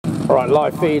Right,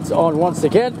 live feeds on once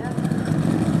again.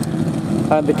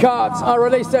 And the cards are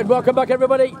released then. Welcome back,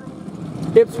 everybody.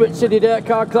 Ipswich City Dirt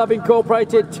Car Club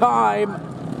Incorporated. Time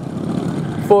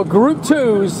for Group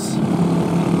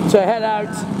 2s to head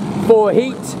out for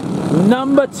heat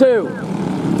number 2.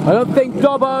 I don't think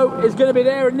Dobbo is going to be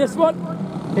there in this one.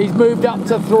 He's moved up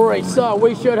to 3, so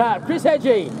we should have Chris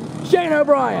Hedgie, Shane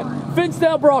O'Brien, Vince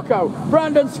Del Brocco,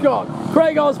 Brandon Scott,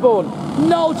 Craig Osborne,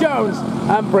 Noel Jones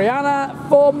and Brianna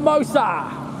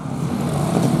Formosa.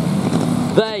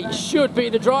 They should be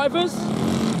the drivers.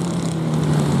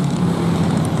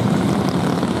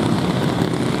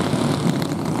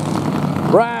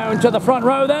 Round to the front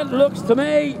row then, looks to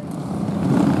me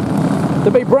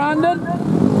to be Brandon.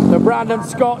 So Brandon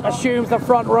Scott assumes the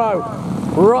front row.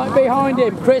 Right behind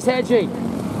him, Chris Hedgie.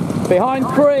 Behind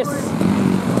Chris,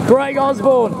 Craig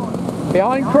Osborne.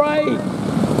 Behind Craig,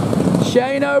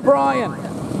 Shane O'Brien.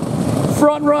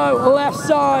 Front row, left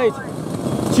side,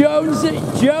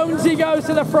 Jonesy goes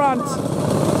to the front.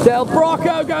 Del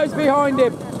Brocco goes behind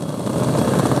him.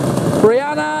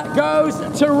 Brianna goes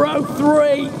to row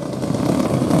 3.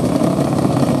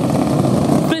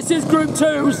 This is Group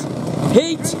 2's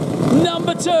heat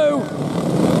number 2.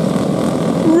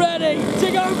 Ready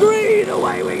to go green,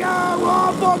 away we go.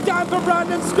 Oh, bogged down for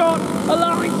Brandon Scott,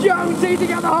 allowing Jonesy to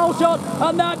get the whole shot,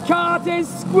 and that kart is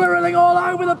squirreling all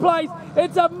over the place.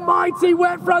 It's a mighty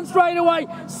wet front straightaway.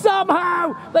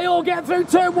 Somehow they all get through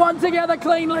turn 1 together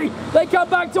cleanly. They come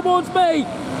back towards me.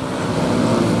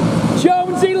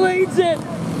 Jonesy leads it.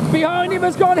 Behind him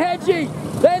has gone Hedgie.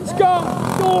 Then Scott.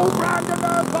 Oh, Brandon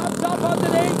bumps up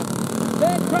underneath.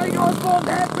 Then Craig Osborne.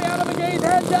 Then Brianna McGee.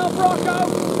 Then Del Brocco.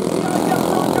 Behind Del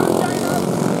Brocco, Dana.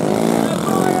 And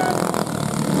Brian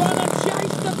gonna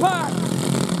chase the pack.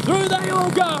 Through they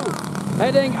all go.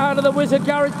 Heading out of the Wizard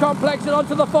Garage Complex and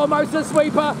onto the Formosa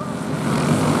sweeper.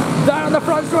 Down the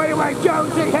front straightaway,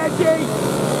 Jonesy, Hedgie,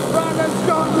 Brandon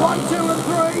Scott, 1, 2 and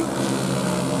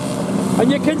 3.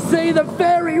 And you can see the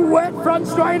very wet front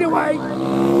straightaway.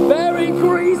 Very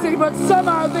greasy, but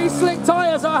somehow these slick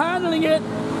tyres are handling it.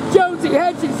 Jonesy,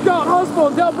 Hedgie, Scott,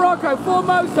 Osborne, Del Brocco,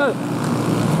 Formosa.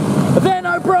 Then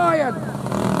O'Brien.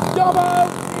 Dobbo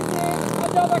is in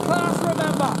another class,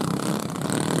 remember.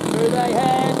 Through they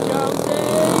head, Jonesy,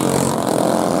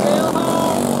 still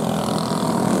home.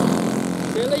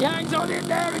 Still he hangs on in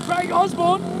there, and Craig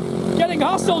Osborne getting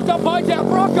hustled up by Del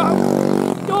Brocco.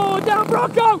 Oh, Del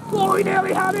Brocco! Oh, he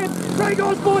nearly had it. Craig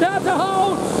Osborne had to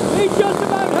hold. He just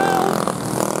about held.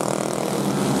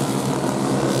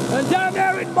 And down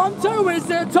there in Monto is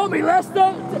Tommy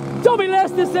Lester. Tommy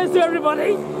Lester says to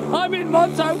everybody, I'm in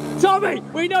Monto. Tommy,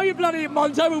 we know you're bloody in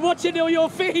Monto. We're watching all your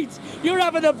feeds. You're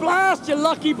having a blast, you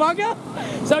lucky bugger.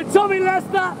 So Tommy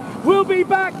Lester will be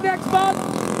back next month.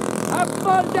 Have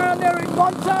fun down there in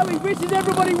Monto. He wishes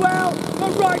everybody well.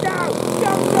 But right now,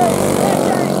 Jonesy,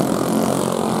 Hedgie,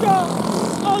 Scott,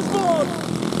 Osborne,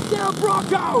 Del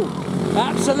Brocco.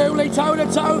 Absolutely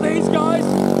toe-to-toe, these guys.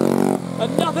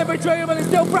 And nothing between them, and it's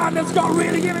still Brandon Scott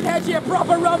really giving Hedgie a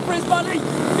proper run for his money.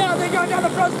 Now they're going down the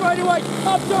front straightaway,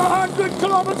 up to 100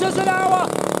 kilometres an hour.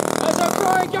 As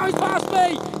O'Brien goes past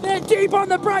me, they're deep on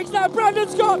the brakes now. Brandon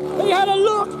Scott, he had a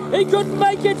look, he couldn't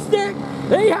make it stick.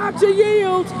 He had to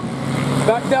yield.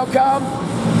 Back they'll come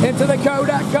into the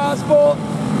Kodak Car Sport.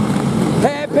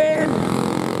 Hairpin.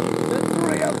 The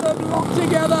 3 of them locked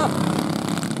together.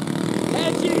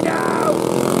 Hedgie now.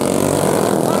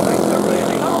 Having to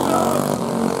really hold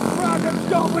on. Brandon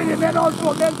Scott winning, then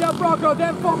Osborne, then Del Brocco,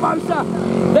 then Formosa,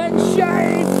 then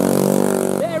Shane.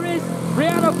 There is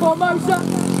Brianna Formosa.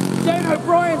 Shane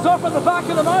O'Brien's off at the back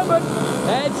at the moment.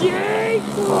 Hedgie!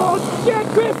 Oh, shit,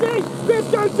 Chrissy! Chris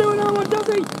goes to another one, does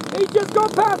he? He's just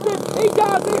gone past him. He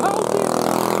does, he holds it.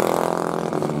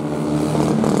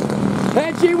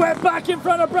 Hedgie went back in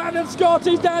front of Brandon Scott.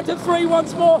 He's down to 3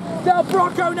 once more. Del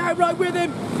Brocco now right with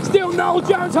him. Still Noel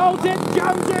Jones holds it.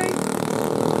 Jonesy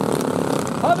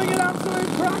having an absolute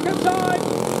crack of time.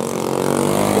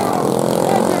 Scott,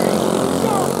 Hedgie,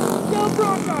 Scott, Del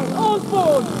Brocco,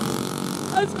 Osborne.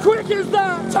 As quick as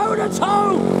that, toe to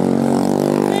toe.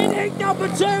 In heat number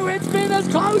 2, it's been as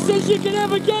close as you can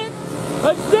ever get.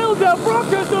 And still Del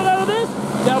Brocco's not out of this.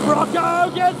 Del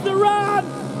Brocco gets the run.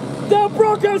 Del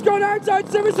Brocco's gone outside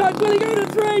suicide. Will he go to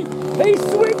 3? He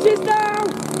switches now.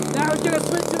 Now he's going to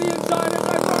switch to the inside as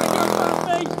O'Brien goes past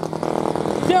me.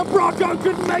 Del Brocco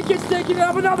couldn't make it stick. He'll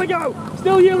have another go.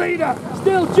 Still your leader.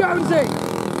 Still Jonesy.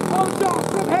 On top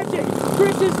from Hedgie.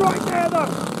 Chris is right there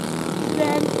though.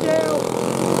 Then still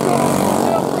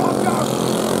Del Brocco.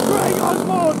 Craig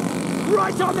Osborne.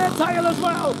 Right on their tail as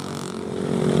well.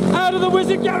 Out of the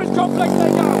Wizard Garage Complex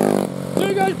they go.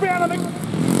 2 goes Brianna McGee.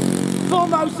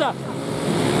 Formosa.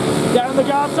 Down the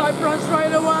guard side front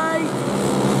straight away.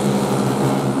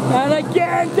 And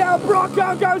again, Del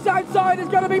Bronco goes outside. It's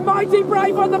going to be Mighty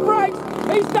Brave on the brakes.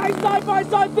 He stays side by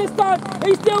side this time.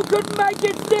 He still couldn't make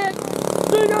it stick.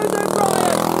 There goes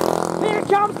O'Brien. Here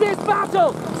comes this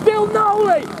battle. Still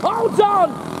Nolly. Holds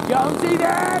on. Jonesy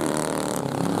then.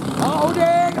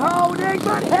 Holding,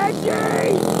 but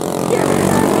Hedgie. Giving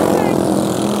everything.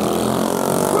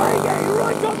 Craigie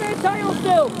right on their tail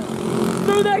still.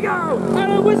 Through they go.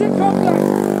 And a Wizard Complex.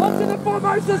 Onto the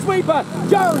Formosa sweeper.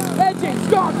 Jones, Hedgie,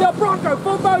 Scott, Del Bronco,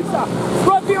 Formosa.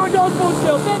 Front view and Osborne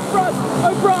still. Then front,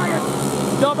 O'Brien.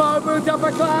 Dobbo moved up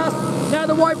a class. Now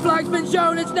the white flag's been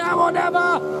shown. It's now or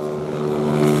never.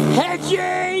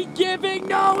 Hedgie giving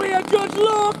Nolly a good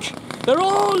look. They're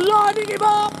all lining him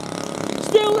up.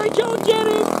 Still they can't get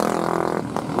him.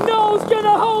 Noel's going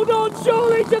to hold on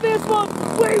surely to this one.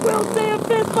 We will see a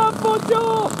fist bump for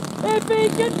sure. If he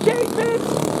can keep it.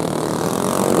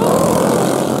 Oh.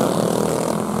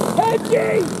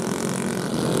 Hedgie.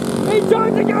 He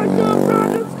tried to go through.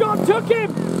 Brandon Scott took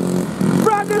him.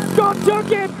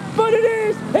 But it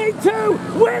is Heat 2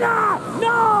 winner,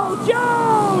 Noel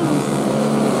Jones!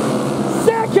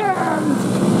 Second,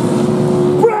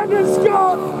 Brandon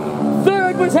Scott.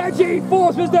 Third was Hedgie.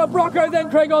 Fourth was Del Bronco, then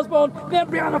Craig Osborne, then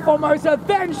Brianna Formosa,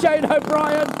 then Shane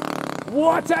O'Brien.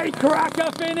 What a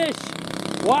cracker finish.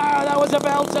 Wow, that was a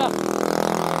belter.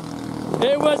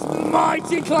 It was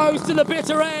mighty close to the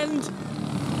bitter end.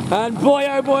 And boy,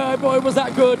 oh boy, was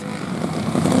that good.